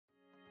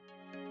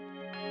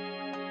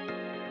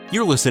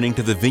You're listening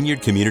to the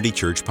Vineyard Community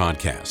Church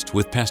podcast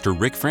with Pastor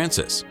Rick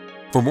Francis.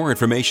 For more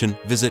information,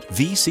 visit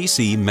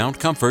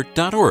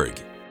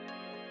vccmountcomfort.org.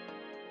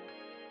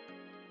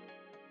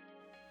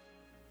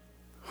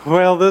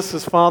 Well, this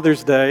is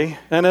Father's Day,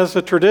 and as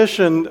a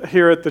tradition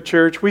here at the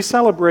church, we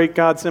celebrate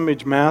God's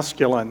image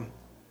masculine.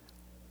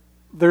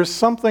 There's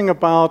something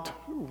about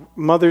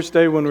Mother's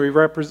Day when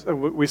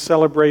we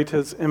celebrate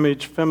His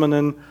image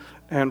feminine,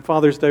 and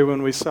Father's Day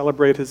when we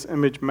celebrate His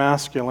image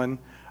masculine,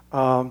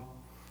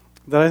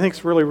 that I think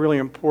is really, really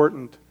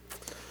important.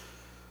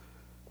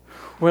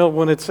 Well,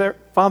 when it's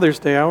Father's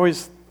Day, I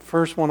always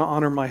first want to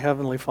honor my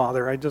Heavenly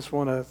Father. I just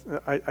want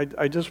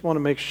to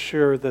make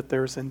sure that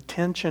there's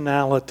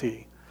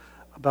intentionality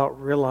about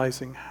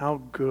realizing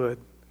how good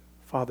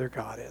Father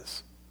God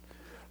is,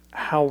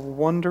 how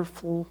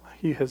wonderful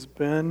He has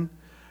been,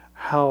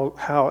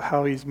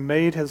 how He's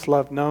made His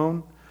love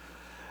known.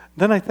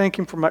 Then I thank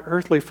Him for my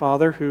earthly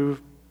father who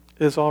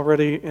is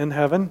already in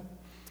heaven.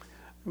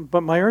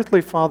 But my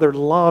earthly father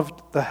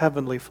loved the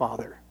Heavenly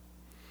Father.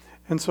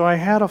 And so I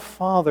had a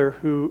father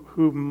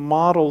who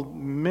modeled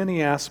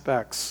many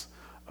aspects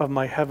of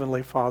my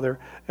Heavenly Father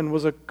and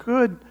was a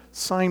good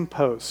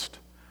signpost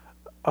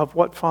of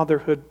what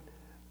fatherhood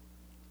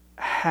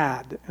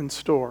had in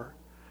store.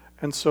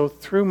 And so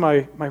through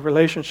my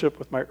relationship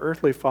with my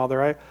earthly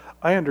father,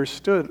 I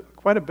understood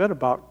quite a bit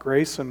about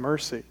grace and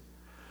mercy.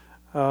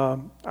 I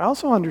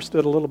also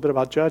understood a little bit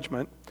about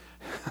judgment.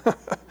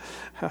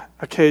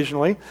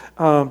 Occasionally,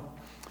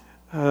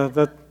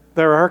 that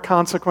there are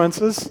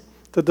consequences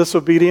to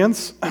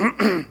disobedience,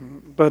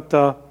 but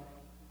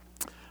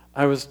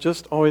I was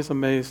just always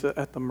amazed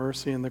at the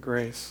mercy and the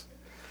grace.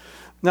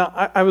 Now,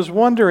 I was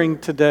wondering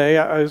today,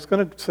 I was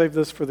going to save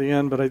this for the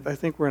end, but I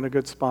think we're in a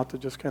good spot to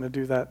just kind of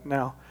do that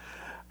now.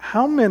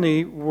 How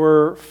many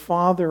were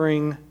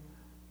fathering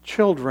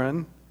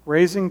children,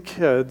 raising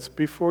kids,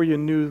 before you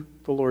knew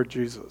the Lord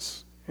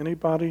Jesus?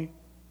 Anybody?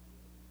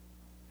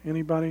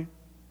 Anybody?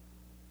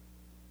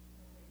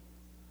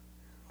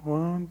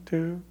 1,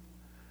 2,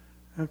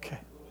 okay.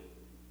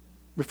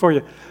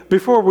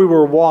 Before we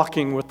were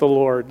walking with the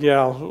Lord,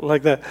 yeah,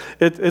 like that.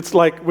 It's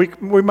like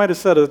we might have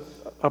said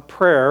a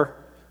prayer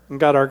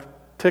and got our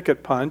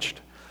ticket punched,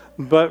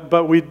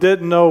 but we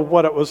didn't know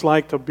what it was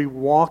like to be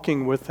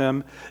walking with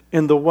Him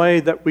in the way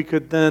that we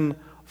could then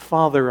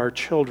father our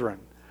children.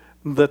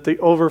 That the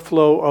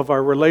overflow of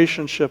our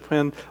relationship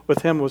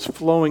with Him was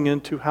flowing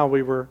into how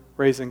we were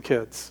raising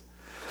kids.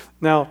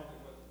 Now,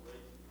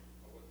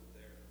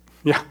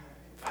 yeah.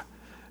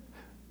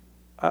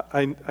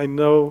 I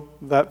know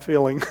that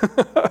feeling.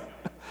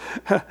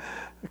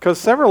 Because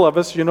several of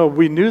us,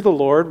 we knew the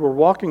Lord, we're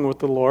walking with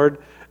the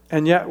Lord,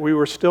 and yet we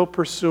were still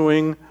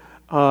pursuing,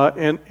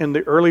 in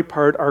the early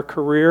part, our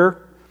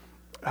career.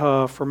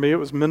 For me, it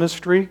was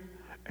ministry.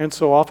 And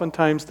so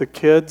oftentimes the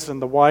kids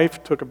and the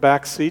wife took a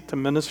back seat to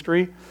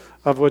ministry,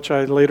 of which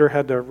I later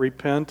had to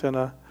repent in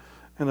a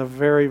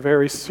very,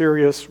 very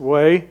serious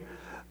way.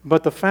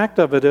 But the fact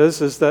of it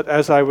is that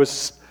as I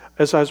was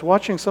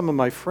watching some of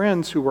my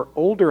friends who were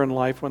older in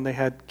life when they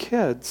had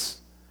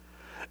kids,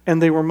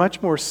 and they were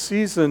much more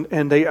seasoned,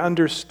 and they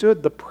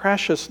understood the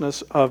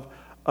preciousness of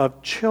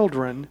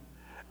children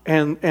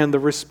and the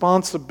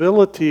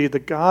responsibility, the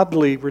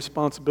godly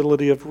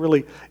responsibility of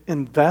really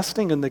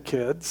investing in the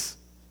kids,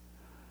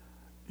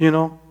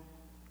 I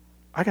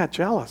got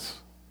jealous.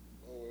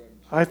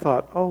 I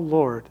thought, oh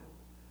Lord,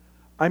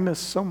 I miss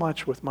so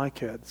much with my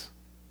kids.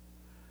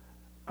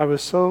 I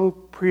was so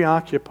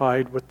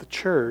preoccupied with the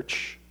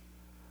church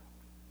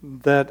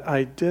that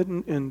I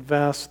didn't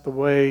invest the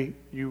way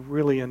you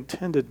really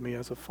intended me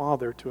as a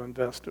father to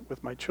invest it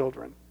with my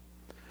children.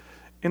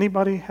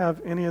 Anybody have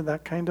any of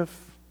that kind of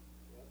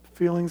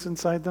feelings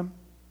inside them?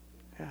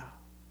 Yeah.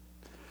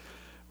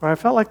 Well, I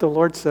felt like the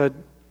Lord said,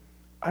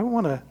 I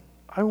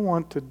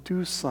want to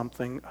do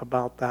something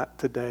about that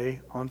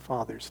today on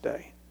Father's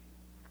Day.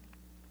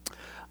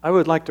 I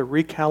would like to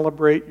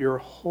recalibrate your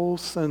whole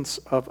sense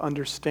of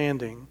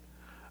understanding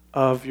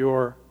of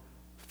your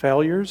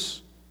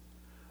failures,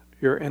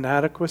 your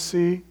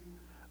inadequacy,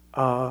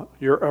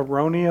 your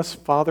erroneous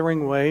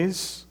fathering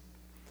ways,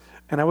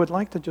 and I would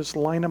like to just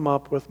line them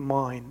up with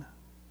mine,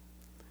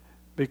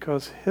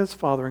 because His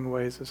fathering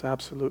ways is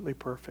absolutely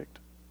perfect.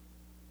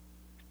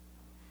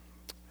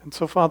 And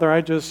so, Father,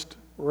 I just,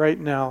 right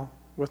now,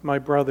 with my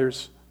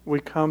brothers, we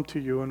come to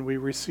You and we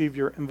receive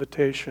Your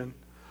invitation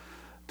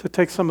to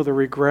take some of the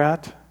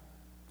regret,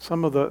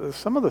 some of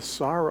the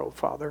sorrow,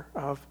 Father,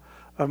 of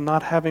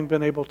not having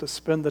been able to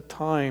spend the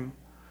time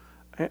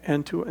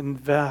and to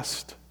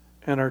invest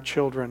in our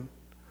children,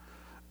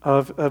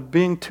 of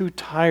being too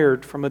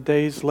tired from a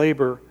day's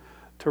labor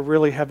to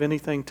really have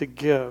anything to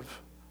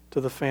give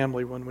to the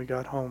family when we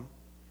got home.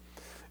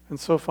 And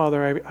so,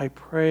 Father, I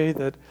pray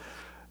that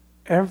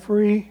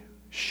every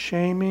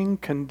shaming,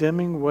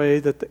 condemning way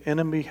that the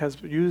enemy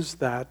has used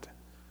that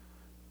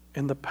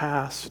in the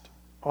past,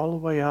 all the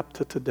way up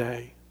to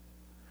today,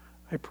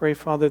 I pray,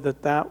 Father,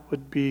 that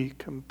would be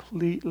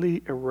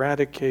completely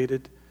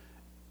eradicated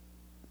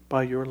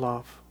by Your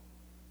love.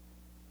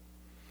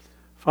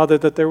 Father,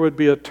 that there would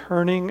be a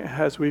turning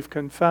as we've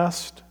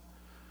confessed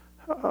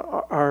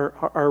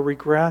our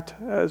regret,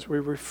 as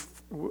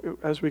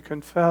we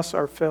confess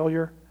our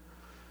failure.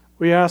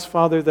 We ask,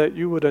 Father, that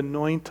you would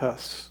anoint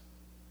us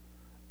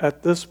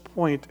at this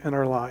point in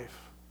our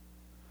life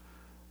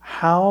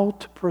how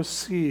to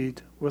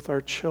proceed with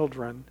our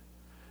children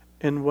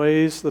in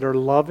ways that are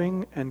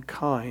loving and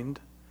kind,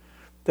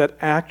 that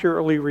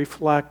accurately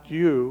reflect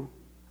you,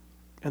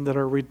 and that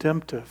are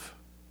redemptive.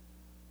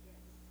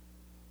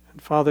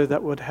 And Father,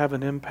 that would have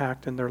an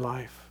impact in their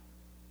life.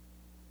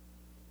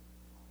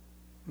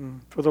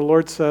 For the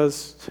Lord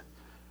says,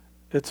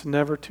 it's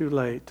never too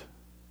late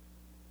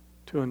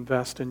to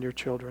invest in your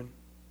children,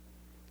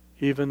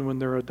 even when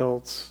they're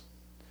adults,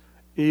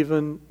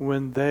 even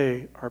when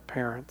they are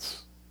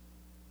parents.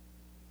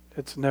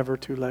 It's never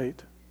too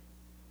late.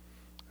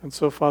 And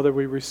so, Father,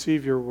 we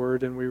receive your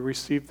word and we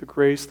receive the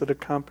grace that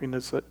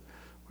accompanies it.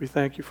 We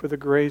thank you for the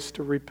grace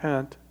to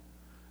repent.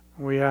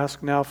 And we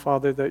ask now,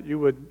 Father, that you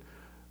would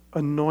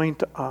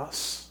anoint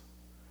us,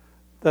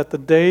 that the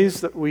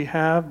days that we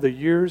have, the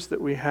years that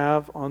we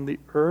have on the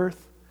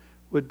earth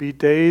would be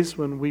days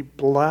when we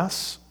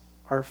bless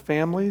our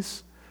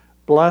families,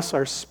 bless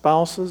our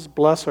spouses,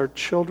 bless our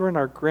children,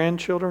 our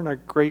grandchildren, our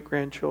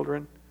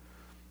great-grandchildren,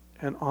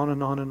 and on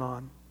and on and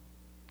on.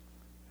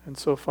 And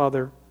so,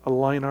 Father,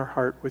 align our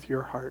heart with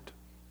your heart.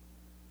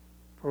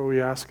 For we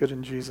ask it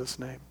in Jesus'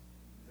 name.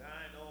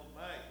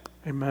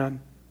 Amen.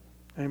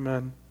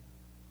 Amen.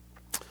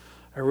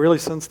 I really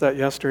sensed that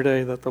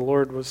yesterday, that the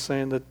Lord was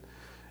saying that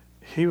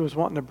he was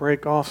wanting to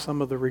break off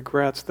some of the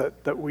regrets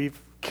that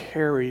we've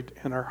carried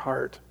in our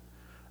heart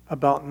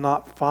about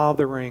not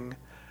fathering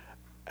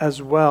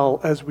as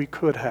well as we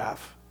could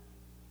have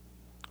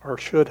or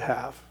should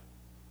have.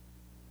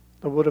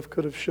 The would have,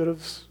 could have, should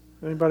haves.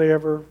 Anybody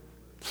ever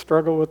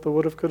struggle with the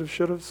would have, could have,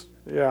 should haves?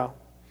 Yeah.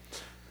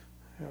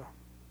 Well,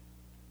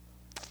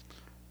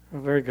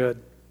 very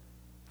good.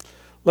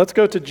 Let's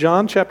go to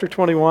John chapter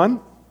 21.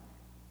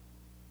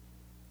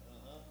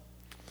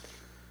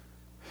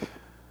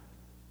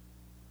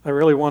 I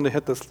really wanted to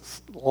hit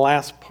this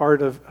last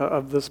part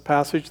of this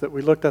passage that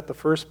we looked at. The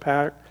first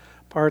part,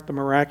 the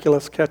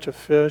miraculous catch of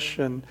fish,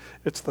 and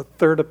it's the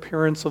third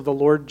appearance of the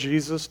Lord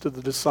Jesus to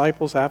the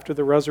disciples after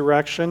the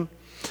resurrection.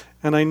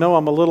 And I know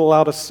I'm a little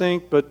out of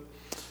sync, but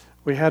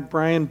we had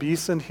Brian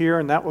Beeson here,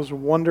 and that was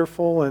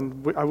wonderful,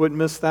 and I wouldn't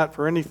miss that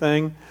for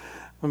anything,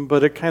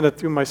 but it kind of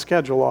threw my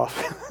schedule off.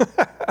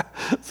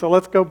 So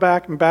let's go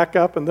back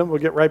up, and then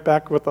we'll get right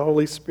back with the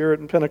Holy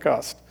Spirit and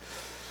Pentecost.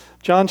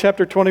 John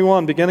chapter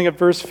 21, beginning at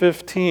verse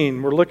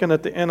 15. We're looking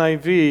at the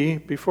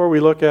NIV. Before we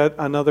look at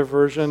another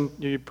version,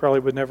 you probably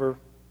would never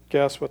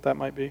guess what that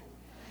might be.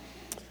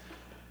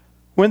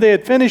 When they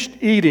had finished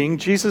eating,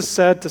 Jesus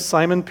said to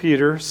Simon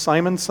Peter,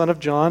 "Simon, son of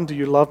John, do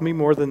you love me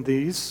more than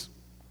these?"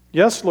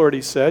 "Yes, Lord,"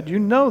 he said, "you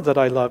know that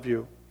I love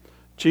you."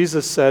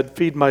 Jesus said,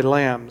 "Feed my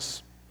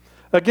lambs."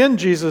 Again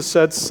Jesus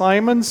said,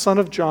 "Simon, son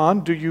of John,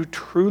 do you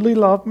truly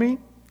love me?"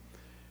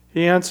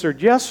 He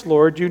answered, "Yes,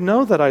 Lord, you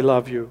know that I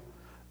love you."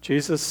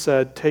 Jesus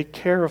said, "Take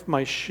care of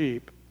my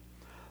sheep."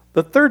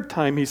 The third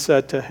time he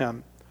said to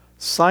him,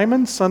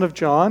 "Simon, son of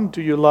John,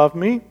 do you love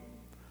me?"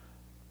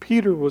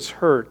 Peter was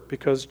hurt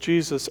because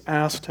Jesus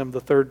asked him the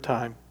third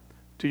time,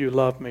 "Do you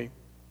love me?"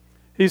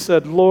 He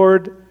said,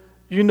 "Lord,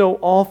 you know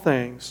all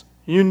things.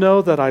 You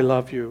know that I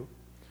love you."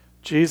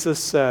 Jesus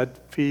said,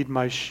 "Feed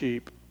my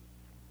sheep.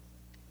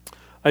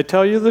 I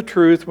tell you the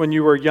truth, when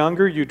you were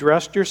younger, you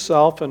dressed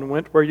yourself and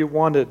went where you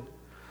wanted.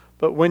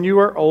 But when you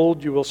are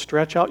old, you will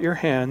stretch out your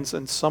hands,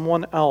 and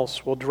someone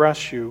else will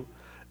dress you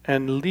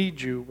and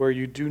lead you where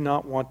you do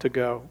not want to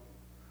go."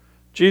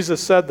 Jesus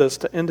said this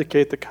to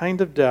indicate the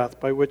kind of death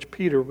by which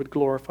Peter would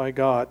glorify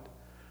God.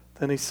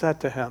 Then he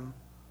said to him,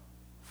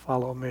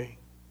 "Follow me."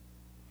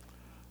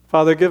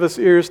 Father, give us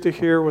ears to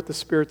hear what the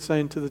Spirit's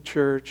saying to the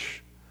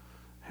church,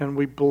 and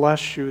we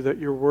bless you that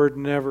your word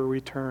never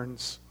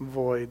returns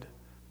void,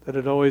 that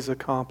it always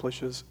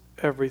accomplishes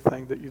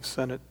everything that you've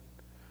sent it.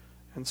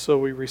 And so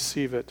we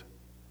receive it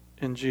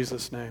in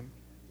Jesus' name.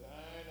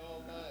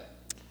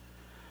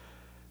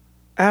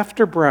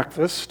 After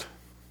breakfast,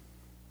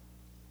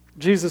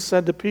 Jesus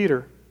said to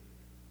Peter,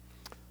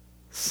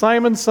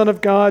 "Simon, son of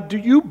God, do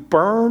you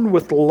burn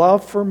with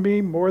love for me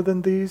more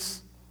than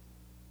these?"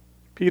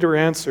 Peter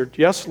answered,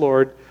 "Yes,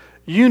 Lord,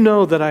 you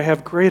know that I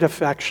have great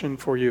affection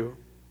for you."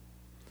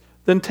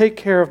 "Then take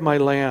care of my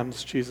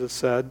lambs," Jesus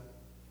said.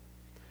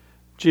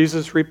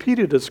 Jesus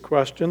repeated his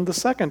question the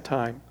second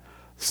time.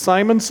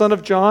 "Simon, son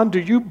of John, do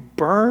you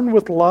burn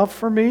with love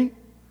for me?"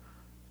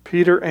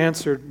 Peter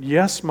answered,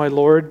 "Yes, my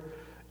Lord,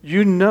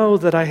 you know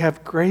that I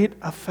have great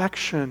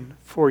affection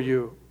for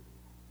you."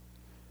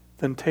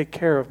 "Then take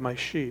care of my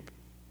sheep."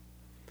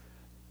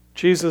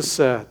 Jesus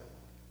said.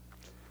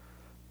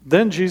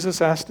 Then Jesus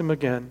asked him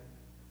again,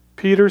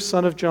 "Peter,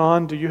 son of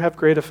John, do you have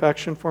great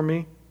affection for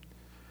me?"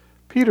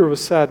 Peter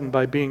was saddened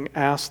by being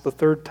asked the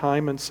third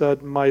time and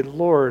said, "My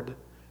Lord,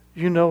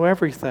 you know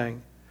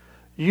everything.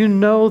 You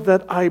know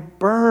that I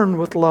burn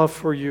with love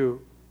for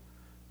you."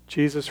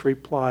 Jesus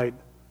replied,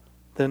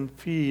 then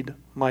feed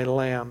my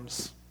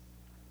lambs.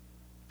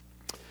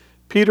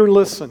 Peter,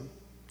 listen.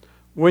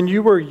 When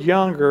you were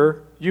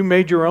younger, you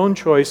made your own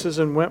choices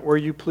and went where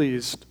you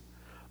pleased.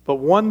 But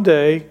one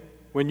day,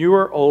 when you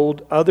are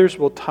old, others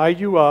will tie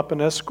you up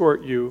and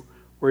escort you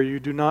where you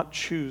do not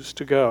choose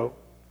to go,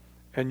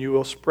 and you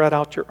will spread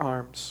out your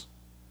arms.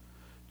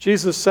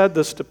 Jesus said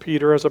this to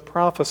Peter as a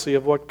prophecy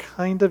of what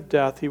kind of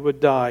death he would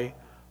die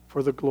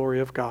for the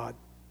glory of God.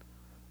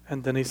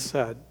 And then he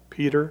said,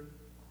 Peter,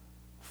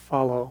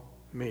 follow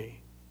me.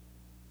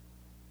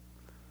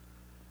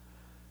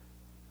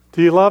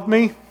 Do you love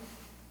me?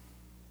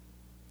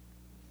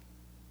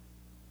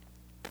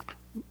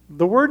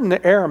 The word in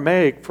the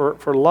Aramaic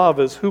for love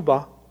is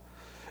huba,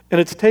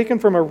 and it's taken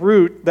from a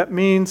root that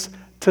means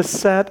to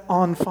set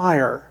on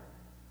fire.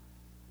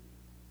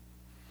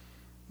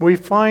 We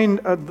find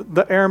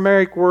the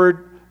Aramaic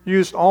word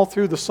used all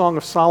through the Song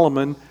of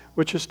Solomon,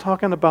 which is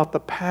talking about the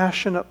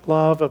passionate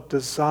love of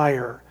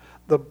desire,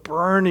 the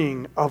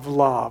burning of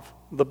love,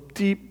 the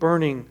deep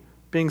burning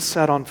being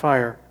set on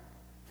fire.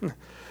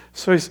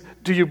 So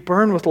do you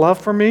burn with love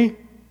for me?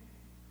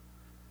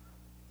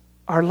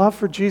 Our love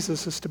for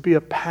Jesus is to be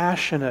a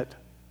passionate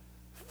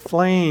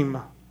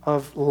flame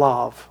of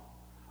love,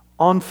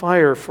 on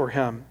fire for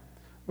Him,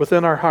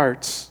 within our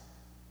hearts.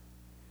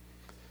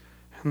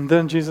 And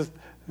then Jesus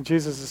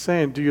is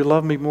saying, do you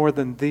love me more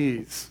than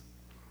these?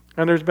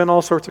 And there's been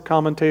all sorts of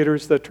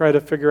commentators that try to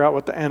figure out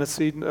what the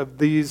antecedent of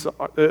these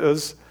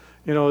is.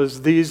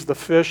 Is these the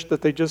fish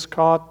that they just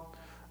caught?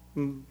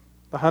 The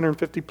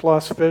 150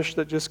 plus fish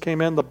that just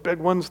came in, the big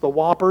ones, the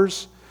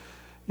whoppers.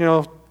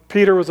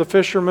 Peter was a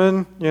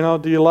fisherman.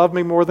 Do you love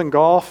me more than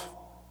golf?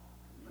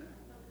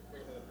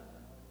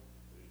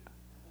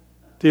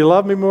 Do you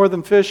love me more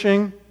than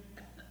fishing?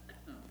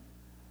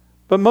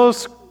 But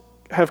most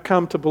have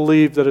come to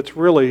believe that it's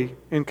really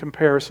in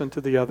comparison to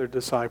the other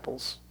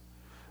disciples.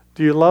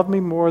 Do you love me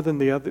more than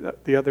the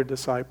other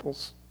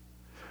disciples?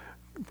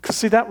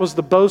 See, that was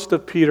the boast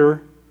of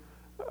Peter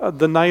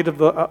the night of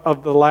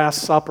the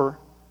Last Supper.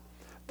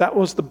 That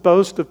was the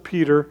boast of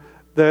Peter,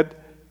 that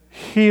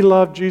he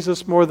loved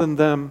Jesus more than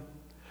them.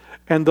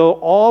 And though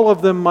all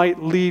of them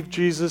might leave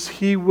Jesus,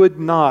 he would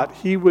not.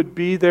 He would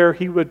be there.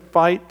 He would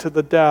fight to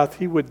the death.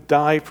 He would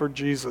die for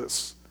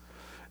Jesus.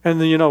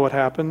 And then you know what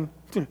happened?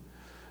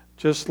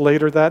 Just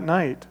later that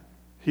night,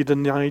 he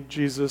denied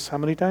Jesus how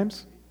many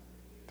times?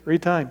 3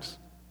 times.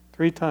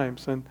 3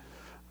 times. And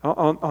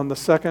on the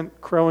second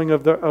crowing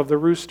of the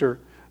rooster,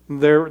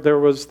 there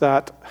was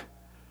that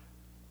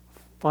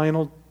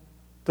final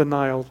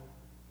denial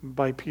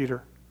by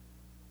Peter.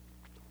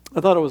 I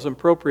thought it was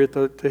appropriate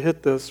to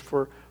hit this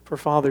for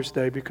Father's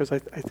Day, because I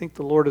think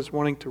the Lord is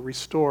wanting to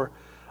restore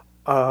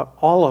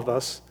all of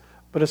us,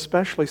 but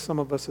especially some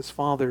of us as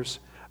fathers,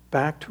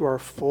 back to our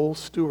full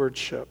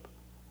stewardship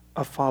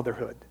of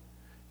fatherhood.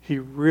 He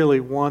really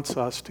wants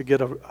us to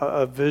get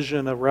a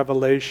vision, a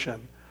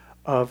revelation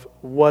of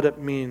what it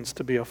means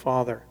to be a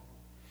father.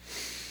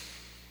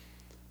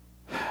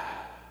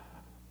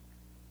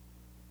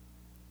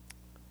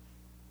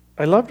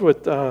 I loved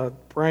what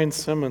Brian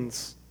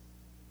Simmons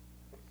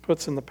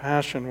puts in the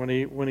Passion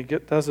when he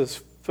does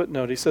his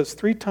footnote. He says,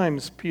 3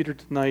 times Peter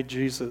denied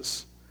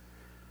Jesus,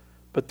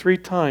 but 3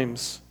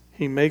 times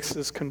he makes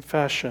his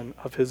confession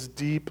of his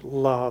deep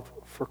love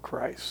for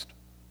Christ.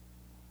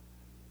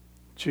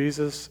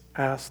 Jesus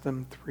asked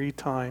him 3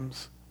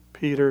 times.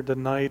 Peter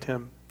denied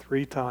him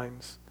 3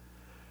 times.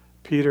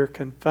 Peter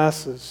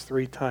confesses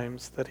 3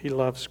 times that he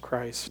loves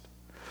Christ.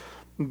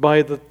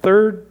 By the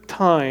 3rd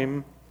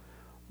time,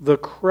 the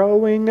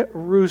crowing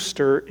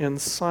rooster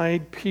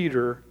inside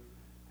Peter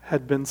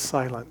had been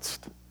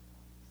silenced.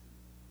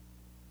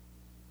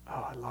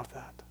 Oh, I love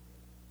that.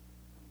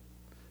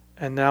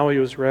 And now he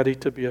was ready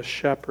to be a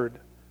shepherd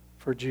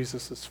for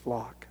Jesus'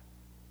 flock.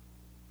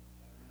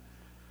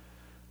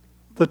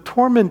 The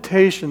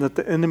tormentation that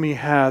the enemy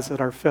has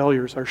at our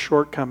failures, our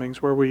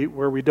shortcomings, where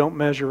we don't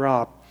measure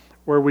up,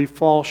 where we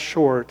fall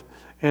short,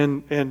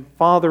 and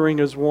fathering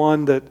is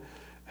one that,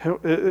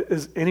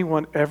 is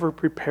anyone ever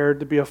prepared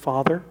to be a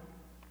father?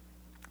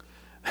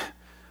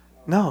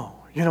 No.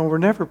 We're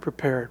never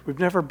prepared. We've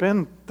never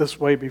been this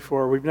way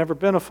before. We've never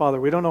been a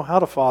father. We don't know how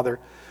to father.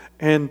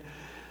 And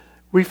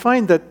we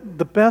find that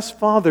the best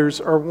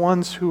fathers are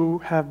ones who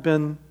have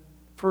been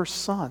first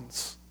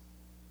sons.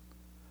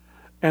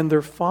 And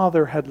their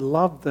father had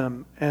loved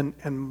them and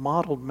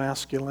modeled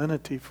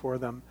masculinity for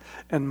them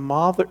and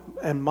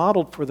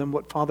modeled for them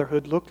what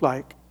fatherhood looked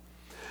like.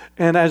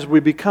 And as we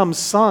become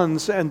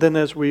sons, and then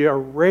as we are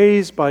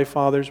raised by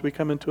fathers, we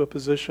come into a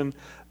position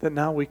that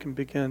now we can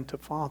begin to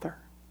father.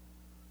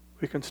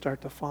 We can start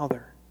to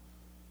father.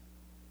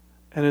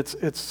 And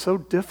it's so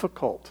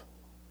difficult.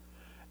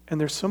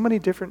 And there's so many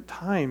different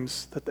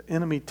times that the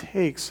enemy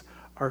takes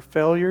our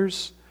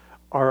failures,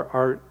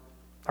 our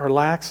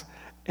lacks,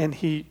 and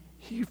he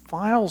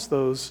files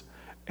those,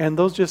 and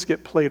those just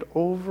get played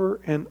over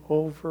and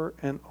over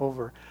and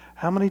over.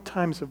 How many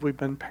times have we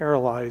been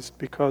paralyzed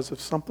because of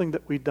something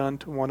that we've done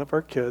to one of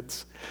our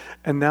kids,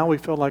 and now we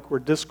feel like we're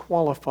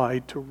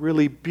disqualified to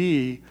really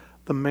be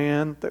the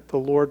man that the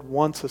Lord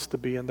wants us to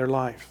be in their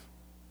life.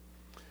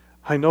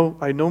 I know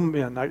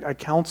men, I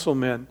counsel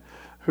men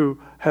who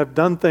have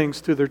done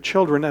things to their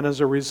children, and as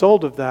a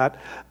result of that,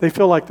 they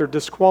feel like they're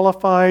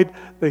disqualified.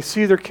 They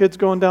see their kids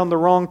going down the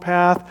wrong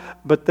path,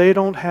 but they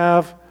don't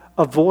have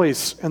a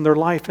voice in their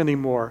life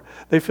anymore.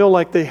 They feel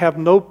like they have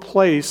no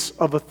place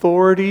of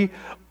authority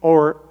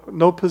or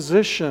no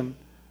position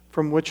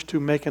from which to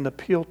make an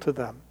appeal to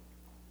them.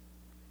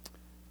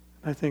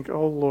 I think,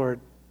 oh Lord,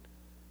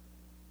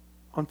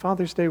 on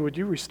Father's Day, would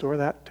you restore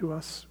that to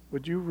us?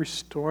 Would you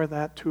restore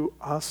that to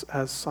us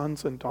as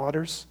sons and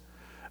daughters,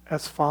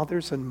 as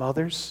fathers and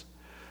mothers,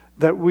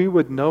 that we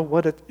would know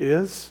what it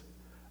is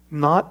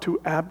not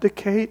to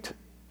abdicate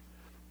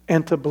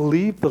and to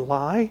believe the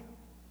lie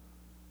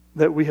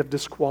that we have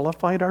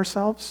disqualified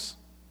ourselves?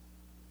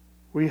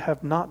 We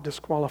have not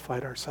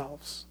disqualified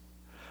ourselves.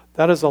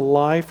 That is a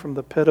lie from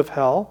the pit of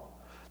hell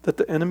that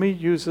the enemy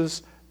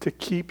uses to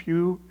keep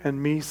you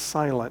and me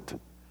silent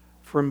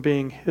from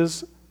being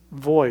his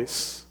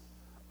voice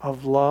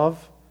of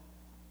love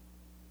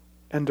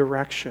and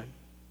direction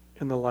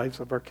in the lives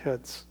of our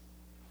kids.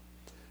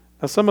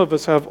 Now, some of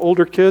us have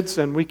older kids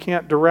and we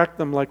can't direct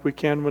them like we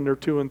can when they're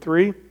 2 and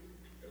 3.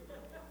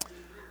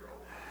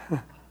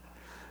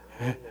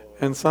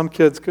 And some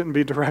kids couldn't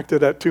be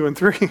directed at 2 and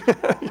 3.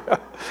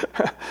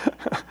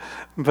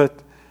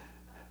 But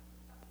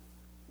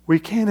we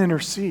can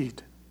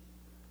intercede.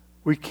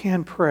 We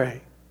can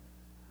pray.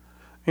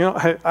 You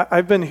know,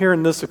 I've been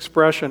hearing this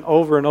expression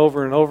over and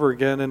over and over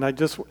again, and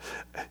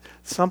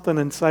something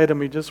inside of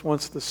me just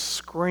wants to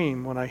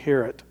scream when I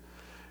hear it.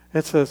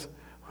 It says,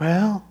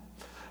 well,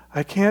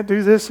 I can't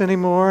do this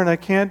anymore, and I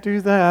can't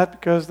do that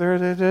because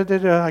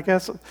I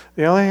guess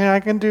the only thing I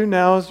can do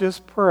now is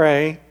just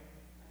pray.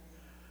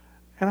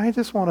 And I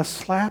just want to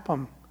slap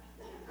them.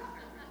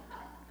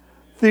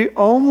 The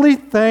only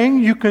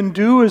thing you can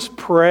do is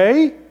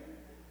pray?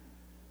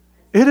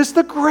 It is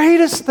the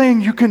greatest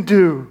thing you can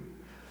do.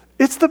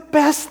 It's the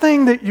best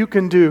thing that you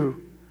can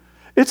do.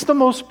 It's the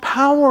most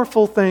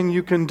powerful thing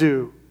you can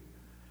do,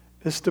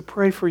 is to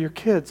pray for your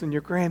kids and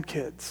your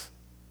grandkids.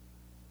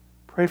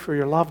 Pray for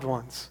your loved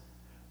ones.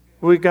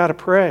 We got to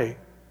pray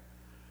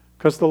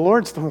because the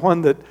Lord's the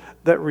one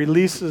that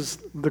releases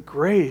the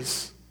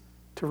grace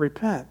to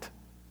repent.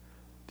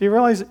 Do you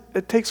realize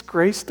it takes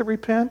grace to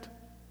repent?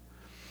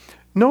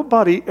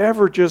 Nobody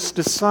ever just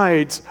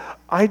decides,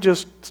 I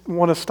just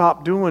want to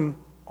stop doing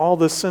all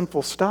this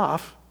sinful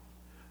stuff.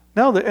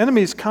 No, the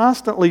enemy's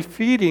constantly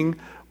feeding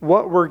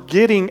what we're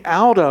getting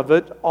out of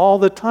it all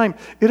the time.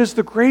 It is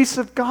the grace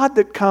of God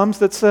that comes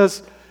that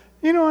says,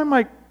 you know, I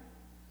might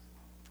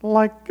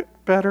like it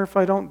better if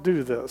I don't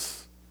do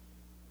this.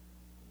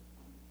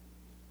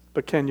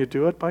 But can you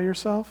do it by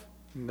yourself?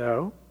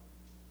 No.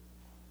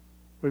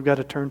 We've got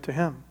to turn to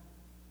Him.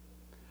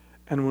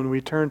 And when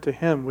we turn to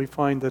Him, we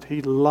find that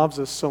He loves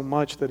us so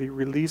much that He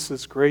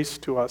releases grace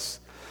to us.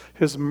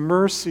 His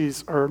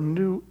mercies are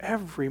new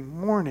every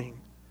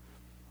morning.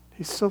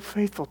 He's so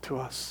faithful to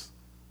us.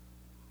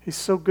 He's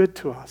so good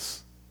to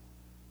us.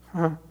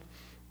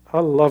 I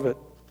love it.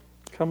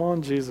 Come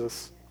on,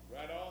 Jesus.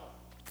 Right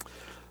on.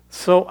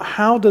 So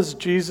how does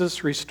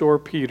Jesus restore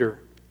Peter?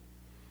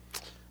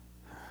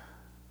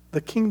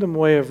 The kingdom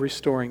way of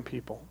restoring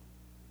people.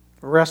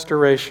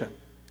 Restoration.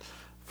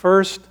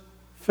 First,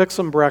 fix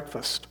them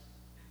breakfast.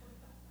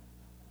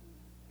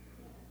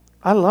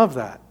 I love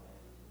that.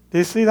 Do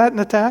you see that in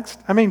the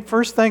text? I mean,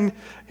 first thing,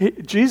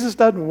 Jesus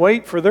doesn't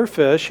wait for their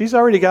fish. He's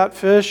already got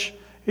fish.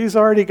 He's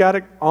already got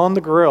it on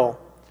the grill.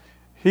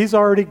 He's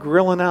already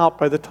grilling out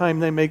by the time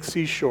they make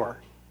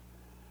seashore.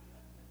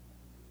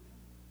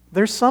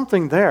 There's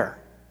something there.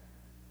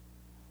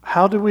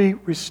 How do we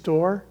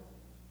restore?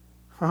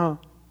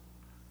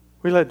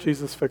 We let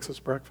Jesus fix us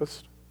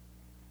breakfast.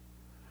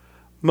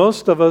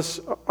 Most of us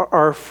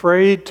are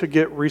afraid to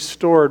get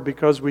restored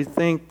because we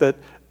think that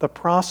the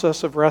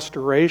process of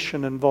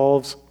restoration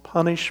involves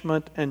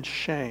punishment and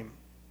shame.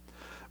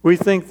 We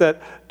think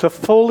that to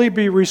fully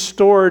be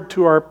restored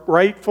to our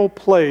rightful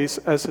place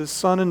as His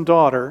son and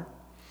daughter,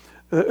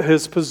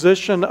 His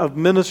position of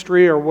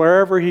ministry or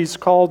wherever He's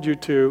called you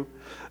to,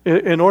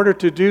 in order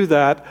to do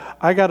that,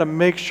 I got to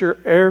make sure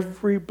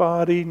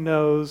everybody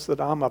knows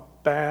that I'm a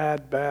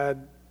bad,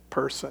 bad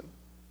person.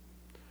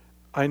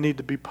 I need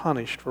to be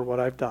punished for what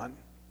I've done.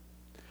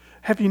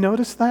 Have you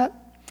noticed that?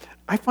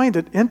 I find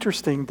it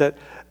interesting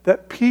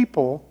that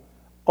people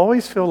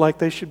always feel like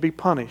they should be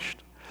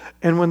punished.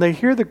 And when they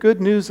hear the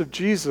good news of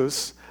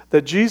Jesus,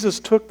 that Jesus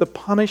took the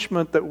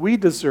punishment that we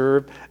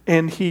deserved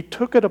and He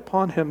took it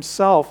upon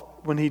Himself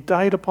when He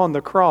died upon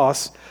the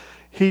cross,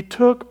 He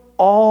took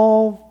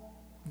all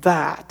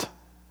that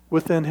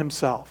within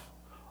Himself.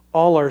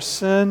 All our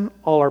sin,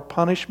 all our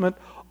punishment,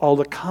 all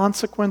the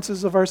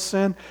consequences of our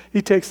sin.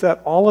 He takes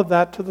all of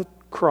that to the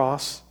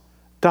cross,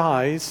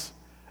 dies,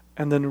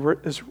 and then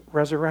is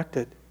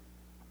resurrected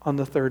on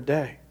the third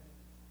day.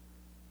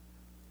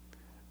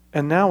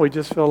 And now we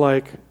just feel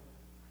like,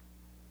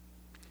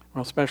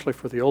 well, especially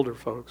for the older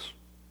folks,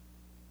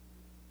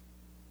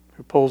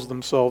 who pulls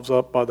themselves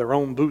up by their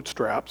own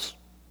bootstraps.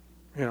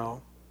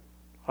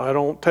 I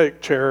don't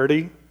take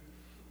charity.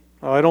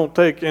 I don't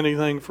take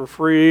anything for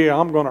free.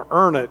 I'm going to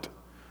earn it.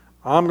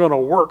 I'm going to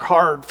work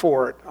hard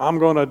for it. I'm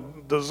going to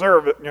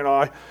deserve it.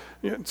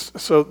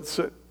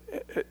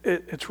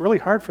 It's really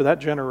hard for that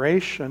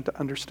generation to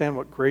understand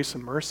what grace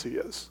and mercy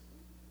is.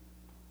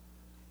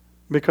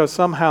 Because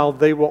somehow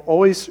they will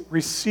always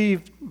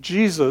receive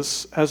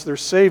Jesus as their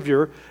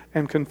Savior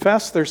and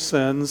confess their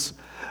sins,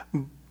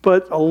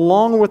 but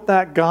along with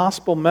that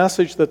gospel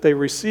message that they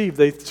receive,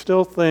 they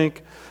still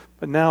think,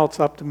 but now it's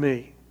up to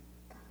me.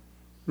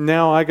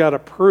 Now I got to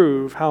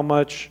prove how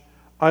much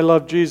I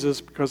love Jesus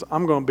because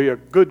I'm going to be a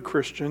good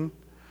Christian,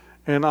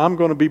 and I'm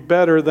going to be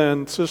better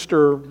than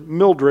Sister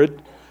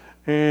Mildred,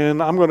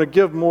 and I'm going to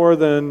give more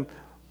than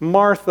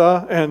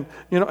Martha, and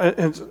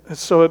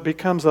so it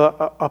becomes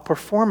a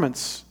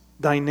performance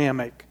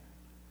dynamic.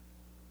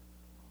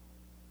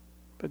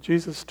 But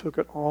Jesus took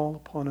it all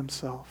upon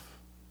himself.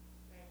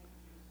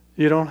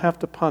 You don't have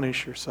to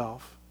punish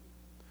yourself.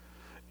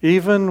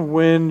 Even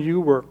when you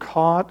were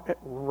caught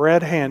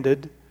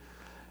red-handed,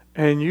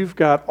 and you've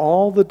got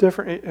all the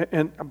different,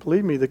 and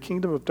believe me, the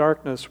kingdom of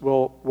darkness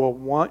will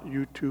want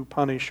you to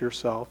punish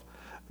yourself.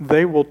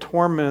 They will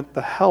torment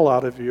the hell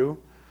out of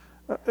you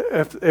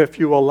if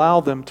you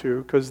allow them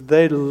to, because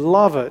they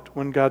love it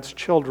when God's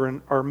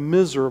children are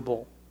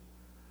miserable.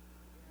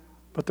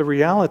 But the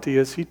reality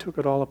is he took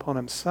it all upon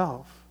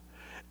himself.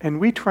 And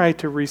we try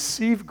to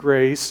receive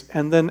grace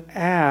and then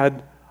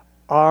add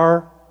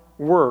our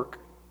work.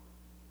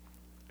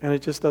 And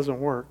it just doesn't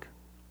work.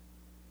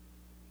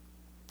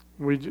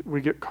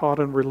 We get caught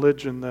in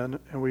religion then,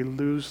 and we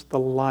lose the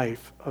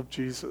life of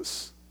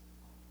Jesus.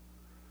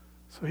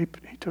 So he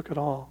took it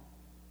all.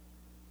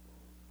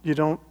 You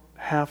don't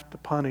have to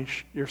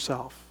punish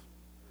yourself.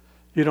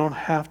 You don't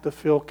have to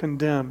feel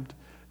condemned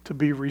to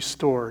be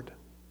restored.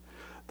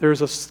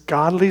 There's a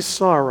godly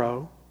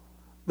sorrow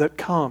that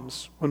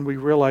comes when we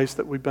realize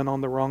that we've been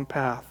on the wrong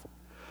path.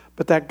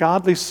 But that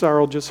godly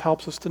sorrow just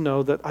helps us to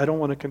know that I don't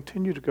want to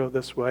continue to go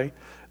this way.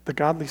 The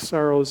godly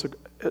sorrow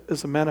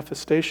is a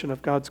manifestation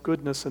of God's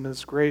goodness and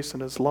his grace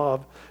and his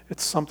love.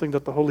 It's something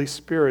that the Holy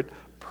Spirit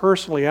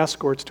personally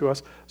escorts to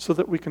us so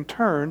that we can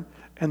turn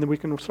and then we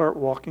can start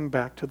walking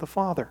back to the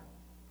Father.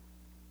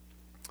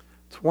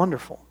 It's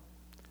wonderful.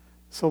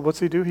 So what's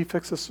he do? He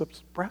fixes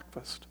us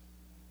breakfast.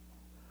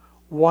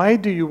 Why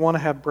do you want to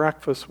have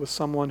breakfast with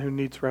someone who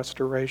needs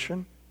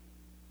restoration?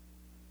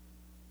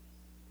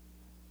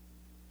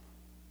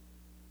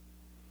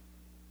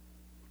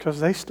 Because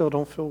they still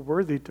don't feel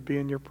worthy to be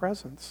in your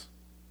presence.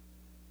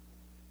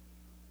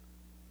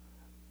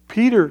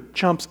 Peter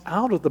jumps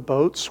out of the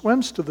boat,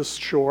 swims to the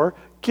shore,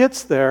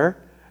 gets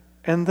there,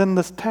 and then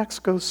the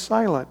text goes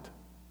silent.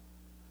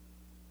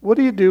 What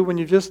do you do when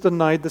you just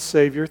denied the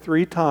Savior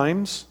 3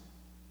 times,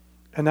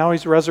 and now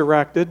he's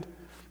resurrected,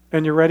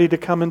 and you're ready to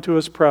come into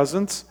his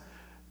presence?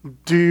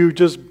 Do you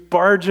just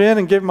barge in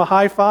and give him a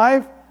high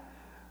five?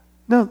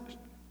 No.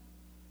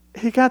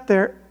 He got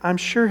there. I'm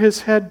sure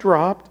his head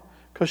dropped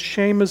because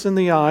shame is in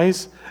the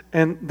eyes,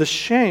 and the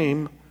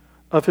shame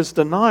of his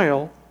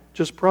denial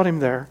just brought him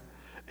there.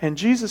 And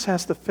Jesus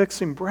has to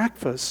fix him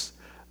breakfast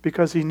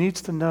because he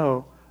needs to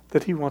know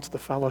that he wants the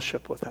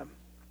fellowship with him,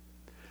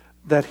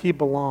 that he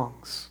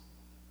belongs,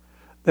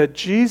 that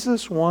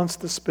Jesus wants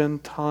to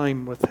spend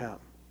time with him.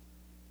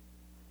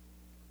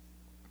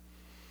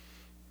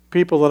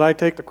 People that I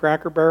take to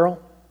Cracker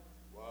Barrel,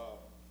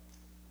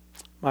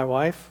 my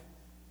wife,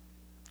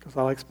 because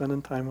I like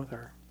spending time with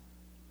her.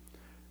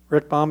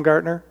 Rick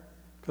Baumgartner,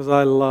 because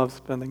I love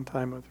spending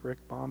time with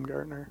Rick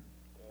Baumgartner.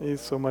 He's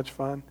so much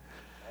fun.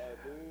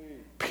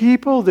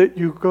 People that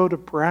you go to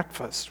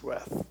breakfast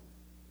with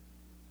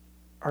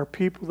are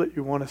people that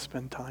you want to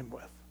spend time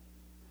with.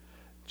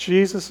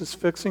 Jesus is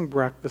fixing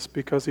breakfast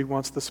because he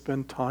wants to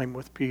spend time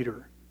with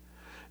Peter.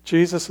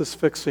 Jesus is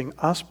fixing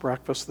us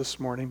breakfast this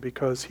morning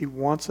because he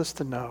wants us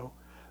to know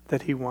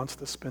that he wants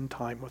to spend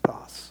time with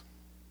us.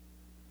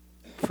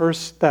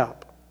 First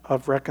step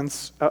of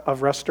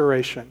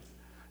restoration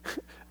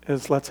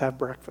is let's have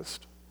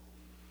breakfast.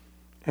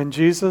 And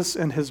Jesus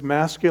in his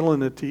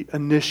masculinity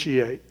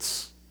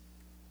initiates,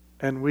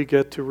 and we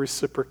get to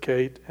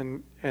reciprocate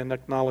and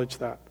acknowledge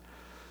that.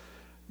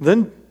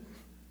 Then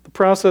the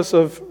process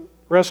of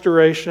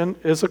restoration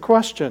is a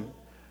question.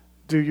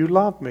 Do you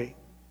love me?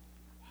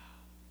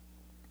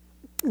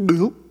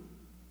 No.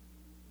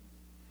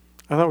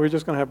 I thought we were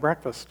just going to have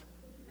breakfast.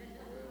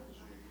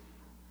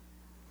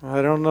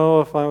 I don't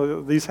know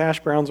if these hash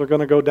browns are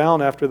going to go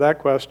down after that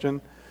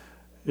question.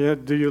 Yeah,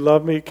 do you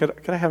love me? Can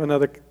I have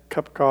another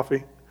cup of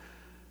coffee?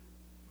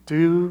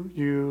 Do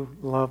you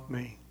love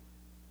me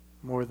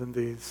more than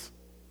these?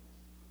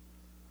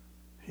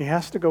 He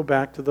has to go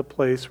back to the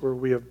place where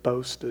we have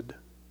boasted,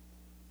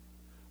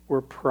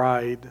 where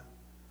pride,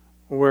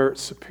 where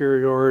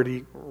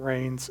superiority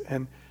reigns,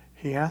 and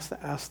he has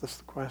to ask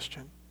this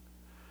question.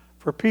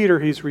 For Peter,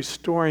 he's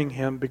restoring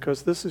him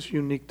because this is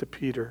unique to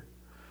Peter.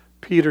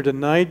 Peter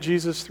denied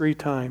Jesus 3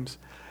 times,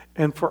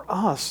 and for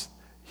us,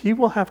 he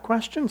will have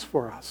questions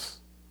for us.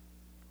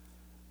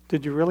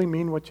 Did you really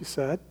mean what you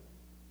said?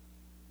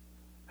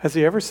 Has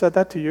he ever said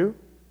that to you?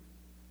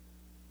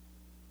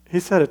 He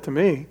said it to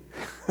me.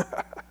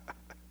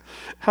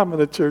 I'm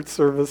in a church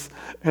service,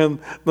 and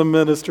the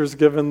minister's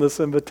given this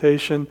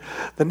invitation.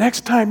 The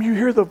next time you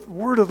hear the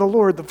word of the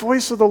Lord, the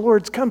voice of the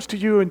Lord comes to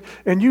you,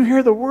 and you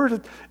hear the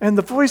word and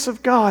the voice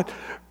of God,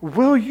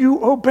 will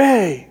you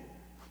obey?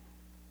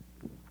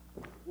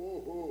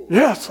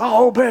 Yes,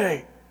 I'll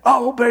obey.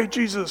 I'll obey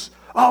Jesus.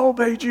 I'll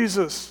obey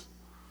Jesus.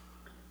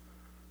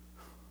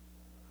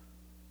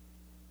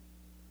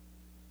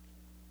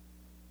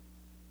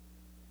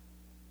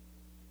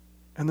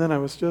 And then I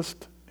was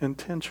just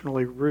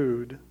intentionally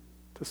rude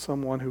to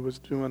someone who was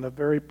doing a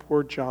very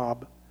poor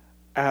job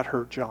at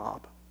her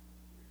job.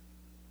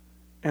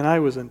 And I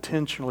was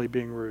intentionally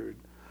being rude.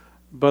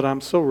 But I'm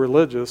so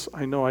religious,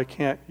 I know I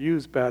can't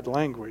use bad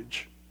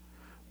language.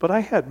 But I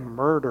had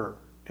murder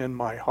in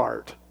my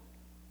heart.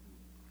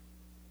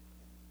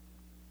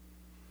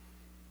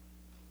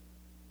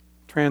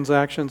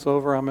 Transaction's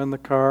over, I'm in the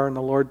car, and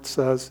the Lord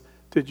says,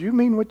 "Did you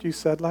mean what you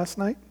said last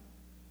night?"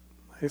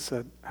 I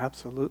said,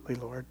 "Absolutely,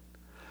 Lord."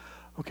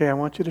 "Okay, I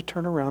want you to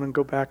turn around and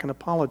go back and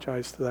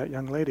apologize to that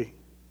young lady."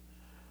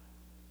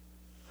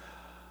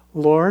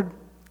 "Lord,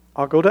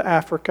 I'll go to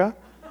Africa.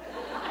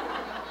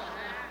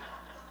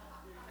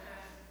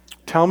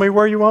 Tell me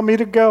where you want me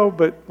to go,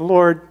 but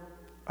Lord,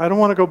 I don't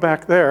want to go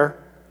back there."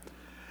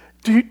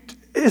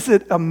 Is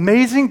it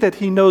amazing that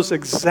he knows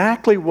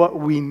exactly what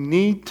we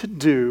need to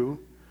do,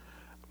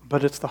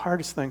 but it's the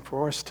hardest thing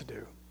for us to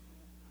do.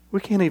 We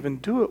can't even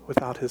do it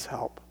without his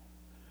help.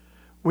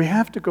 We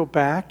have to go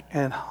back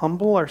and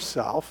humble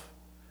ourselves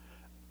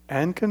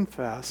and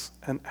confess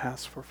and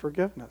ask for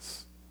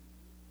forgiveness.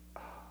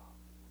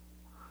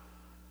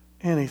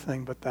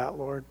 Anything but that,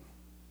 Lord.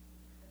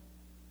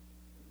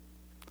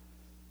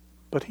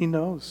 But he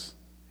knows.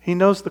 He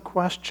knows the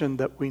question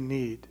that we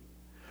need.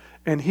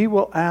 And he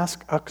will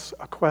ask us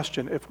a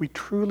question. If we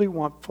truly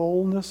want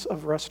fullness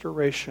of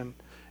restoration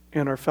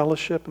in our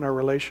fellowship and our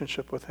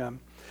relationship with him,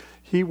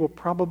 he will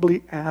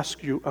probably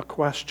ask you a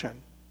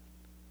question.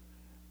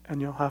 And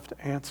you'll have to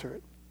answer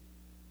it.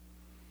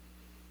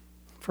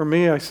 For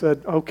me, I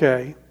said,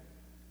 okay,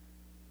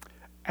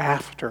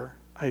 after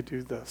I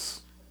do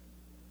this.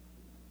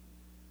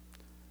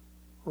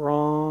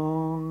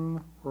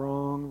 Wrong.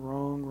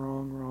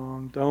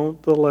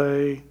 Don't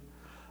delay.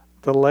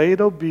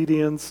 Delayed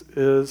obedience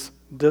is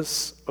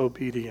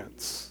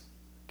disobedience.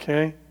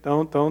 Okay?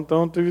 Don't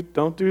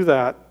do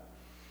that.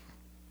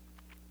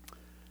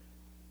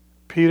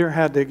 Peter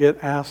had to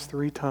get asked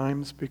 3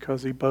 times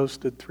because he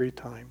boasted 3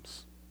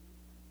 times.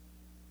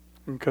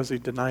 Because he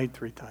denied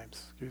 3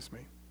 times, excuse me.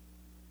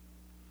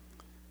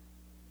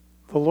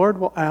 The Lord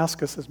will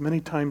ask us as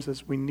many times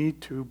as we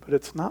need to, but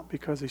it's not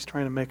because he's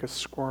trying to make us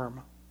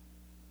squirm.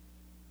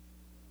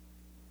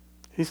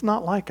 He's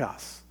not like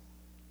us.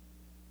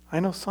 I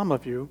know some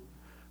of you,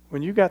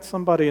 when you got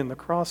somebody in the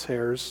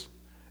crosshairs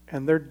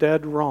and they're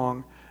dead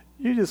wrong,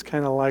 you just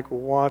kind of like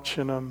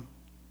watching them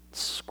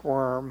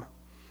squirm.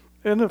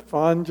 Isn't it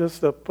fun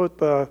just to put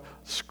the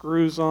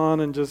screws on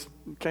and just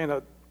kind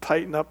of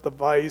tighten up the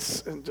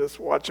vise and just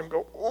watch them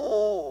go,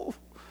 oh.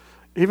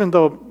 Even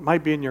though it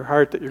might be in your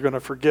heart that you're going to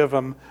forgive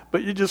them,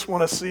 but you just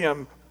want to see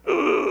them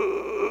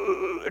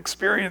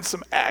experience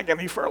some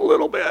agony for a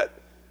little bit.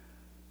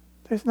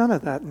 There's none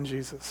of that in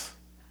Jesus.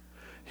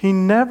 He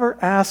never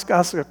asks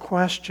us a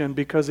question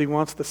because he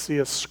wants to see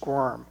us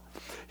squirm.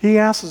 He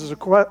asks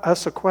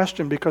us a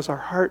question because our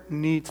heart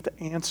needs to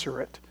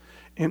answer it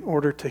in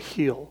order to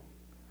heal,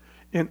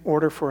 in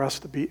order for us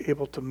to be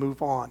able to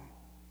move on.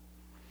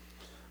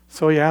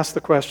 So he asks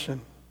the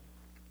question,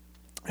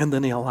 and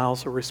then he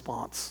allows a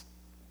response.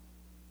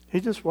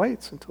 He just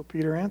waits until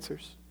Peter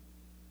answers.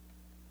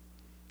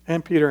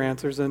 And Peter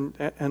answers,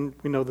 and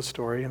we know the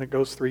story, and it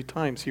goes 3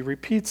 times. He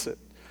repeats it.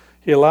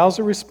 He allows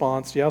a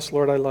response, yes,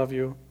 Lord, I love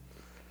you.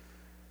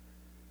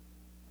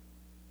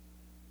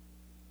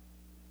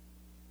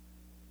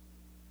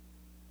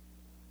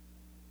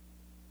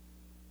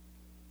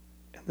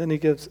 And then he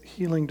gives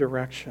healing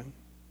direction.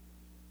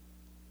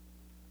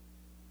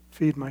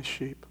 Feed my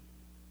sheep.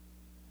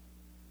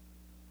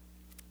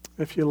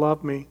 If you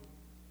love me,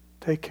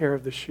 take care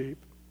of the sheep.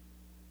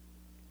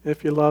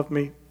 If you love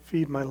me,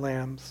 feed my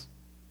lambs.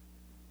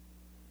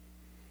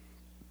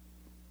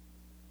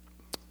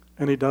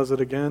 And he does it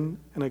again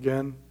and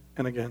again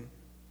and again.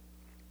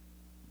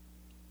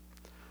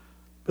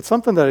 But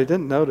something that I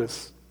didn't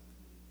notice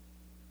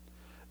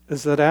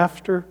is that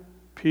after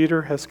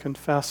Peter has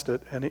confessed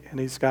it and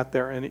he's got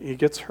there and he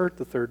gets hurt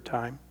the 3rd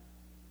time,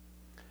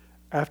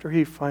 after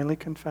he finally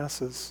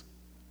confesses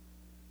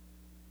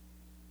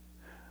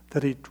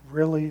that he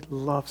really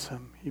loves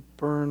him, he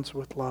burns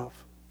with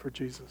love for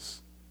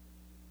Jesus.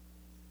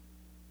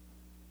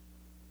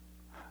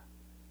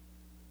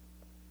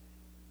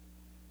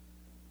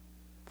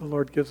 The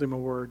Lord gives him a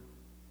word.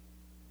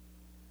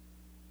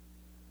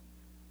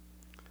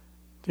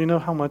 Do you know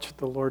how much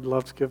the Lord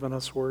loves giving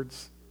us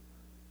words?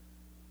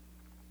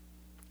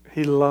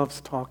 He loves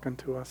talking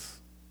to us.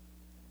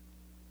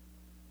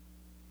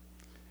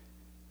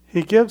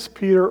 He gives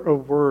Peter a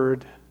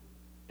word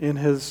in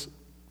his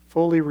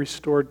fully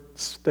restored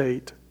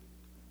state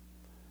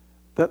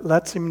that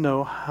lets him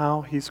know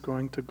how he's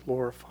going to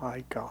glorify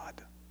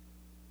God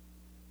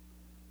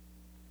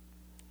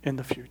in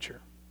the future.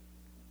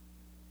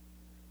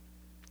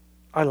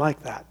 I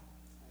like that.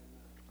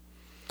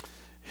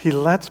 He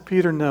lets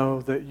Peter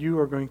know that you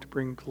are going to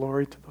bring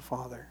glory to the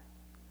Father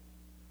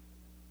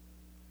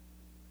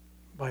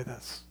by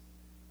this.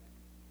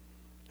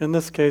 In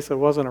this case, it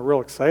wasn't a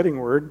real exciting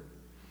word.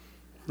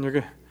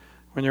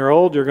 When you're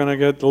old, you're going to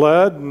get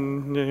led,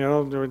 and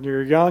when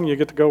you're young, you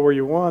get to go where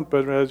you want.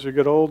 But as you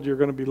get old, you're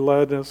going to be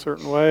led in a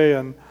certain way,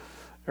 and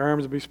your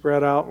arms will be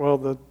spread out. Well,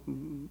 the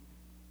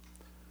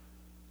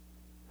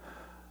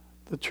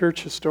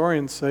church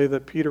historians say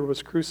that Peter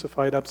was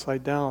crucified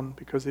upside down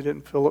because he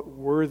didn't feel it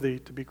worthy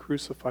to be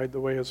crucified the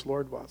way his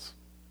Lord was.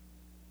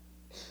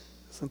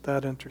 Isn't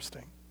that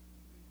interesting?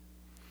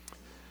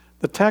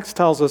 The text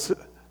tells us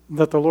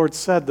that the Lord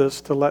said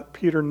this to let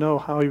Peter know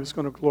how he was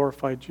going to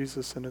glorify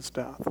Jesus in his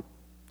death.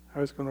 How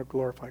he was going to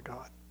glorify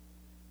God.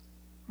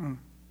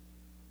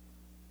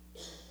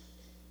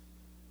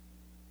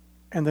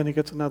 And then he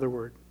gets another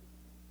word.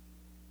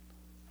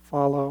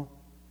 Follow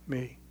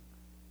me.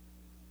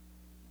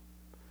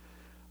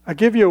 I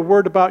give you a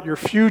word about your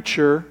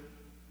future,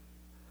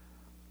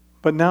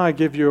 but now I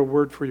give you a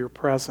word for your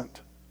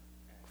present.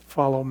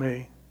 Follow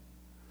me.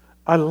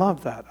 I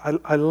love that.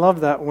 I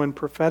love that when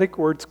prophetic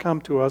words come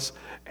to us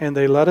and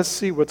they let us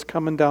see what's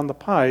coming down the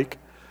pike,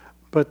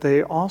 but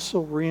they also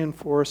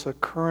reinforce a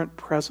current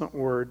present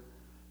word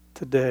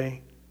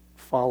today.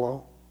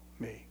 Follow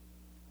me.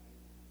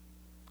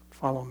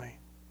 Follow me.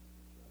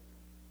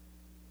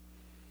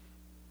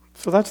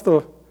 So that's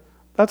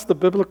the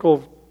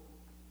biblical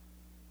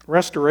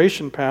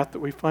restoration path that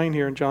we find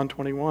here in John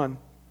 21.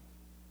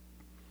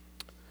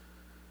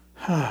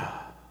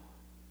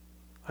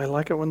 I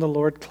like it when the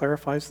Lord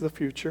clarifies the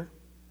future.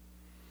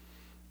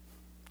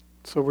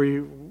 So we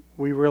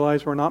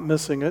realize we're not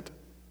missing it.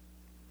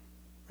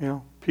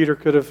 Peter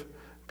could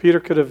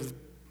have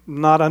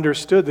not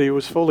understood that he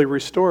was fully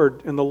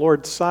restored in the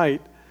Lord's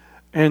sight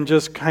and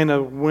just kind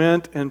of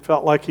went and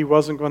felt like he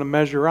wasn't going to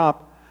measure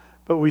up.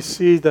 But we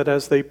see that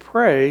as they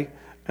pray,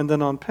 and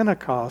then on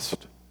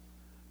Pentecost,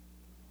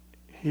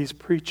 he's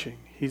preaching,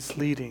 he's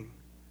leading.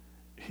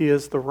 He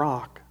is the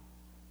rock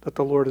that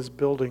the Lord is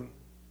building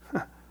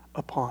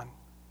upon.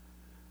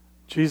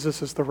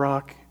 Jesus is the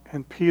rock,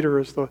 and Peter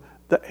is the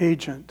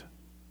agent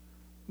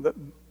that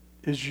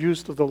is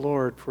used of the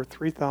Lord for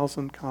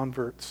 3,000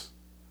 converts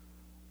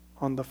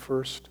on the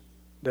first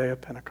day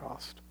of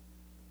Pentecost.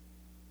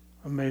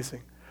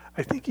 Amazing.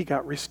 I think he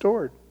got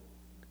restored.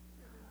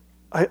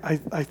 I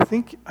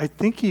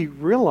think he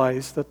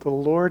realized that the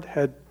Lord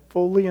had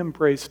fully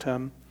embraced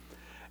him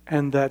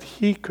and that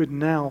he could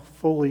now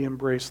fully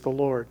embrace the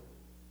Lord.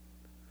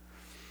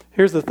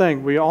 Here's the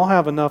thing. We all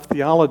have enough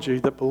theology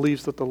that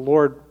believes that the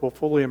Lord will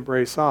fully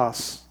embrace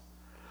us.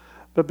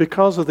 But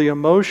because of the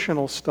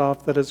emotional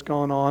stuff that has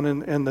gone on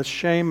and the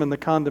shame and the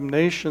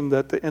condemnation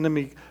that the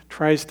enemy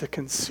tries to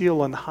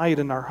conceal and hide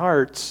in our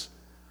hearts,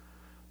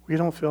 we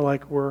don't feel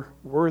like we're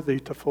worthy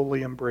to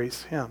fully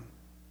embrace him.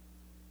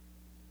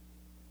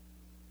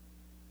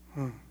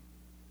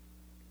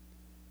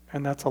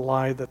 And that's a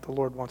lie that the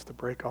Lord wants to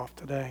break off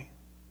today.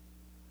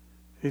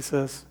 He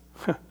says,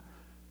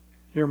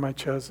 you're my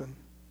chosen.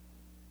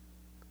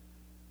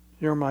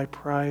 You're my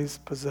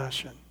prized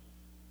possession.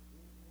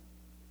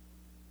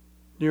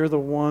 You're the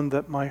one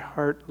that my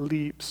heart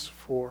leaps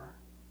for.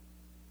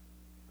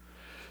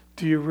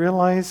 Do you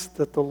realize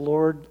that the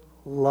Lord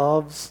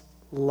loves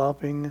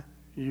loving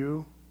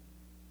you?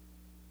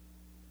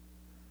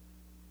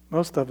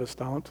 Most of us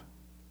don't.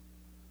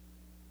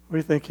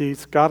 We think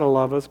he's got to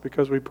love us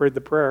because we prayed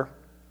the prayer.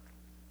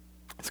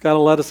 He's got to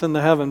let us into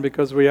heaven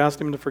because we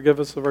asked him to forgive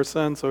us of our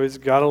sins, so he's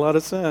got to let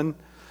us in.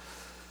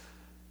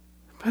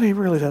 But he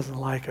really doesn't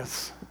like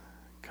us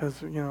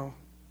because,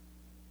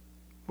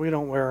 we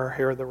don't wear our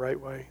hair the right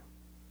way.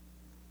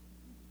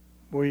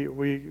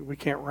 We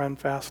can't run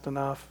fast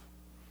enough.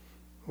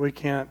 We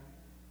can't,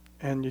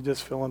 and you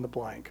just fill in the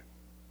blank.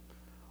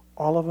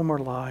 All of them are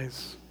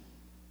lies.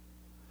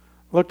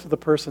 Look to the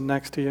person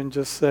next to you and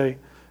just say,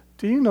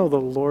 do you know the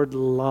Lord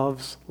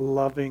loves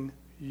loving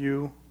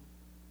you?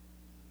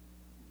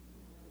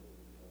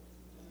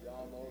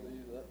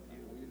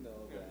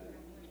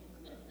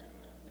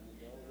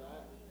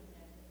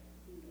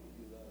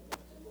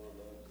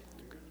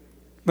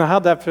 Now,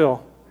 how'd that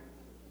feel?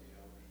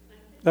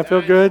 That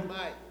feel good?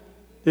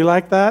 You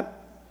like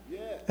that?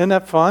 Isn't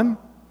that fun?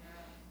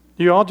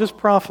 You all just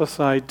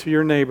prophesied to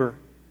your neighbor.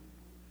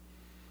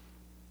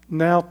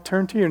 Now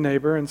turn to your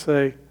neighbor and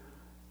say,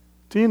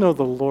 do you know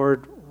the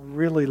Lord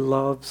really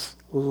loves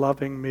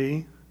loving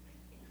me?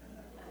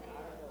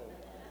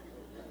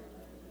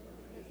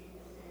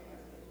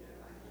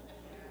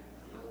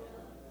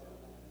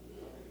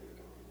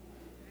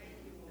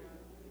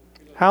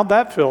 How'd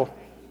that feel?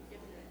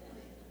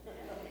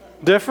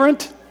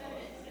 Different?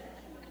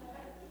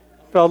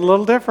 Felt a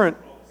little different.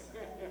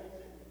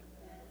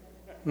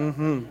 I don't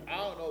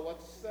know what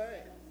to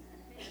say.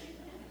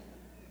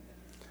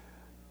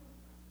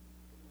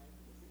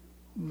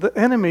 the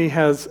enemy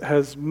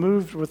has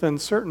moved within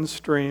certain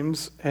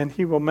streams, and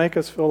he will make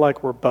us feel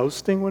like we're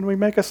boasting when we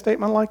make a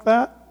statement like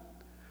that,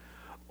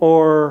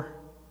 or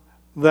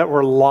that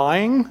we're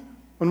lying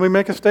when we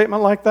make a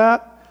statement like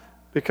that,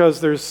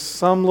 because there's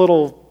some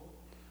little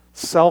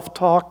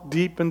self-talk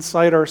deep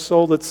inside our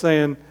soul that's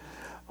saying,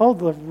 oh,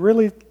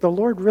 the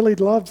Lord really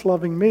loves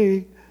loving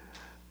me.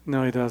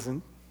 No, he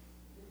doesn't.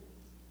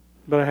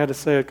 But I had to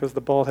say it because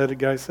the bald-headed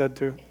guy said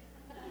to.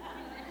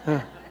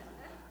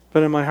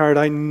 But in my heart,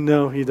 I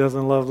know he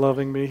doesn't love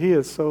loving me. He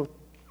is so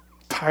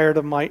tired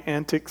of my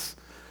antics.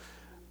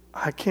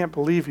 I can't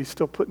believe he's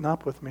still putting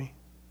up with me.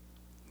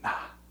 Nah.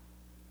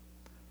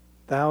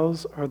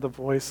 Those are the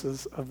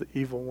voices of the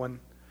evil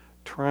one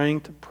trying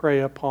to prey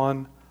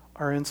upon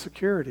our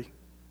insecurity.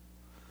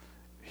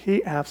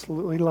 He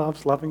absolutely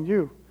loves loving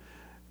you.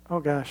 Oh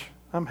gosh,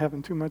 I'm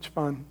having too much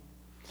fun.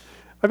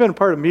 I've been a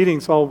part of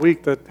meetings all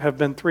week that have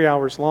been 3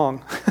 hours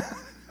long.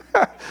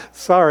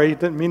 Sorry,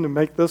 didn't mean to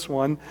make this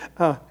one.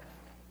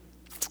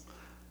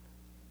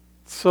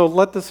 So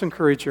let this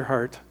encourage your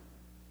heart,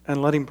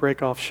 and let him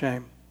break off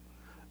shame,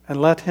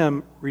 and let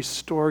him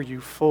restore you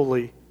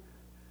fully.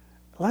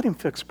 Let him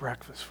fix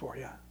breakfast for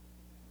you.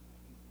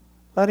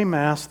 Let him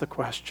ask the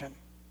question.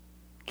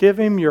 Give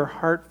him your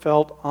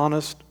heartfelt,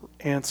 honest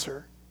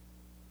answer.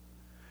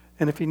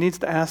 And if he needs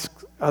to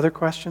ask other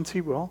questions,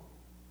 he will.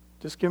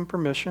 Just give him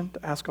permission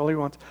to ask all he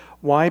wants.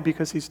 Why?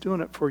 Because he's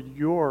doing it for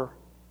your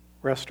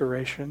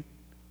restoration.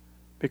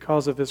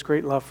 Because of his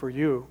great love for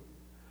you.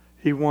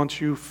 He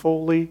wants you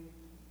fully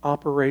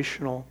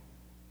operational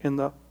in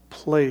the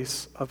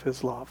place of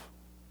his love.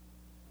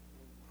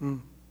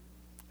 And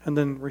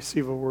then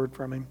receive a word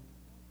from him.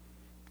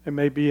 It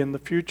may be in the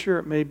future,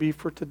 it may be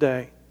for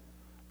today,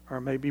 or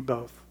it may be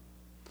both.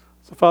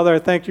 So Father, I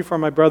thank you for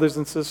my brothers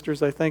and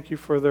sisters. I thank you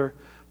for their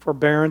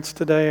forbearance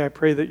today. I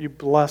pray that you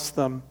bless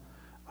them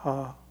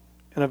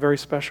in a very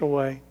special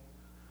way.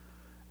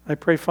 I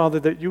pray, Father,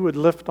 that you would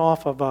lift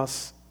off of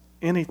us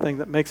anything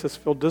that makes us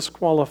feel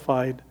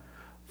disqualified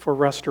for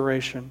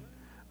restoration.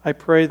 I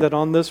pray that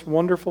on this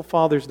wonderful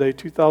Father's Day,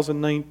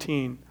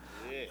 2019,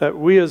 that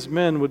we as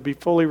men would be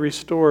fully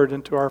restored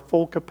into our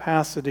full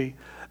capacity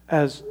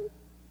as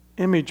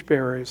image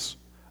bearers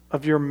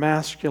of your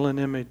masculine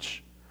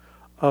image,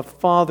 of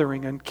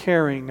fathering and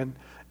caring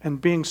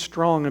and being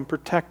strong and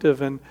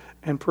protective and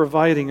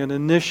providing and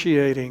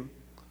initiating.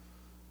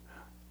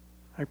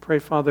 I pray,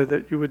 Father,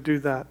 that you would do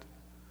that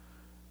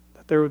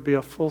there would be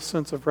a full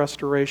sense of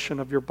restoration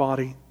of your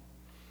body.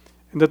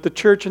 And that the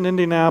church in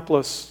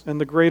Indianapolis and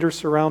the greater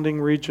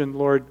surrounding region,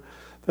 Lord,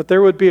 that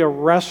there would be a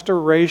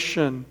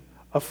restoration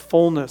of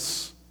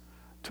fullness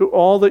to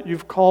all that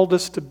you've called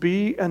us to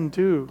be and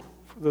do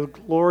for the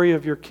glory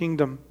of your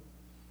kingdom.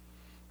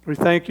 We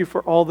thank you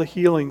for all the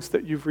healings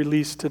that you've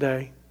released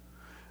today.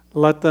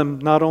 Let them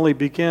not only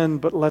begin,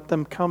 but let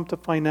them come to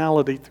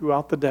finality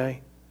throughout the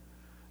day.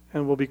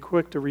 And we'll be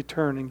quick to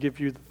return and give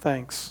you the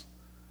thanks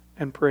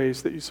and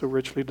praise that you so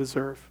richly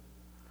deserve.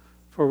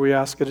 For we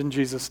ask it in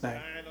Jesus'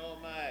 name.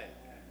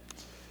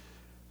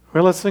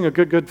 Well, let's sing a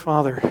good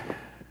Father.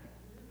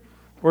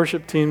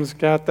 Worship team's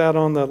got that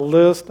on the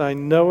list. I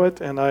know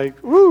it, and I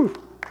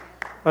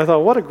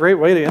thought, what a great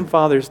way to end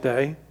Father's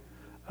Day,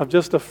 of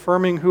just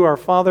affirming who our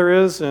Father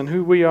is and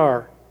who we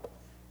are.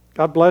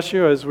 God bless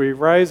you as we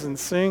rise and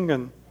sing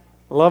and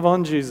love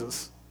on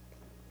Jesus.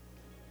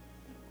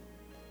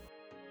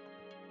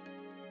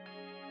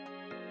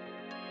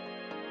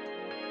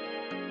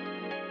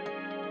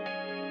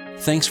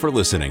 Thanks for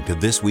listening to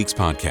this week's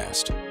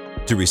podcast.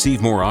 To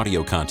receive more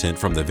audio content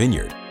from the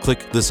Vineyard,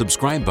 click the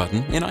subscribe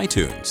button in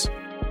iTunes.